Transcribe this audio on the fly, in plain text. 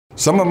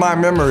Some of my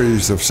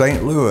memories of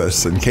St.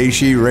 Louis and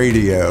KSHE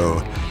radio.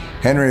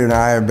 Henry and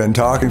I have been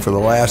talking for the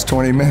last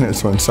 20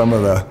 minutes on some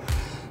of the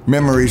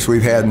memories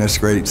we've had in this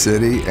great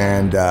city,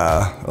 and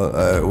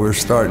we're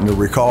starting to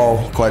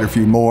recall quite a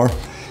few more.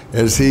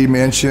 As he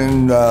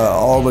mentioned,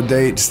 all the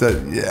dates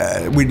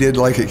that we did,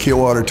 like at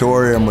Kiel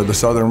Auditorium with the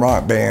Southern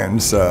Rock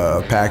bands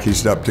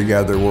packaged up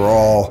together, were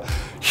all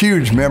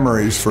huge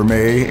memories for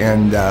me.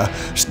 And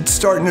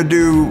starting to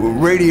do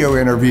radio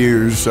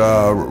interviews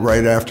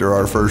right after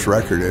our first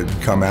record had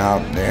come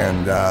out,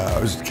 and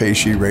it was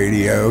KSHE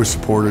Radio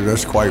supported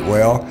us quite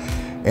well.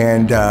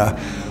 And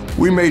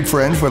we made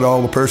friends with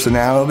all the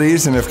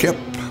personalities and have kept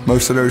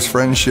most of those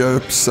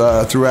friendships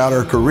throughout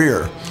our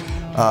career.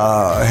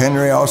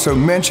 Henry also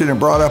mentioned and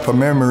brought up a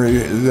memory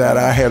that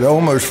I had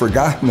almost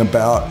forgotten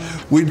about.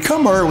 We'd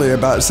come early,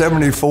 about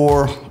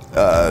 74,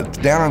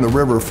 down on the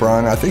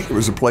riverfront. I think it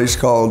was a place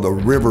called the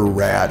River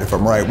Rat, if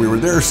I'm right. We were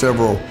there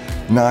several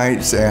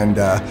nights, and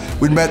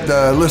we'd met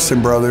the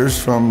Liston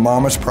brothers from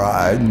Mama's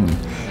Pride, and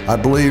I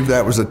believe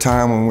that was a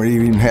time when we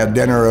even had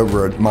dinner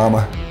over at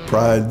Mama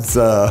Pride's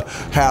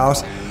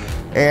house.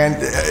 And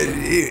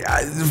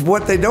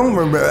what they don't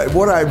remember,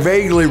 what I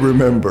vaguely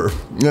remember,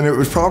 and it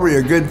was probably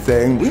a good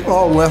thing, we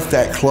all left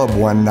that club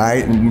one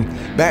night, and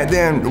back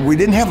then we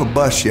didn't have a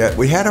bus yet,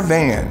 we had a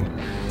van.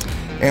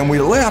 And we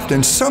left,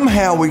 and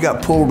somehow we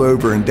got pulled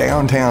over in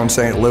downtown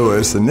St.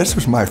 Louis, and this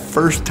was my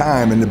first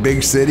time in the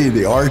big city.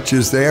 The Arch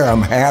is there,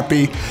 I'm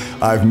happy,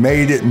 I've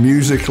made it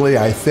musically,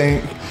 I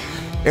think.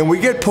 And we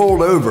get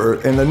pulled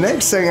over, and the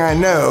next thing I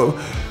know,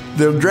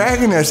 they're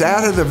dragging us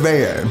out of the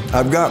van.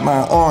 I've got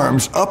my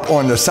arms up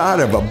on the side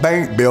of a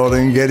bank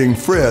building getting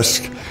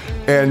frisked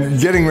and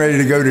getting ready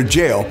to go to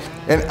jail.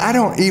 And I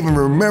don't even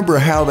remember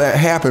how that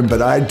happened,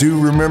 but I do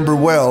remember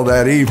well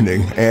that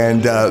evening.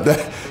 And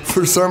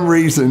for some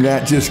reason,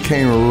 that just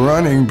came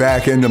running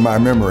back into my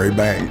memory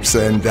banks.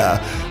 And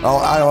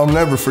I'll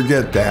never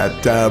forget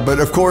that. But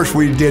of course,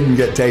 we didn't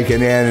get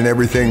taken in and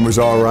everything was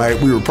all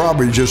right. We were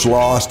probably just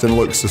lost and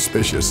looked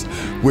suspicious,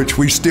 which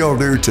we still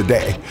do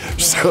today.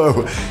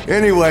 So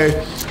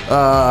anyway,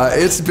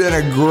 it's been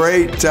a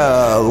great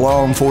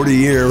long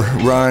 40-year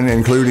run,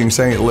 including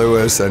St.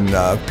 Louis, and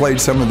played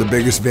some of the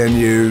biggest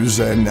venues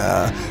and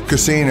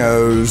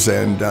casinos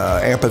and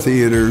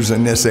amphitheaters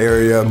in this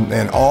area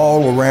and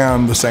all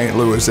around the St.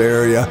 Louis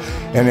area,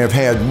 and have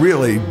had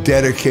really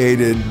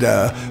dedicated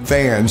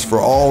fans for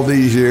all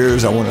these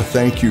years. I want to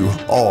thank you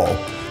all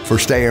for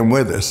staying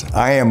with us.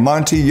 I am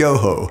Monte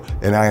Yoho,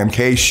 and I am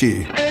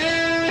KSHE.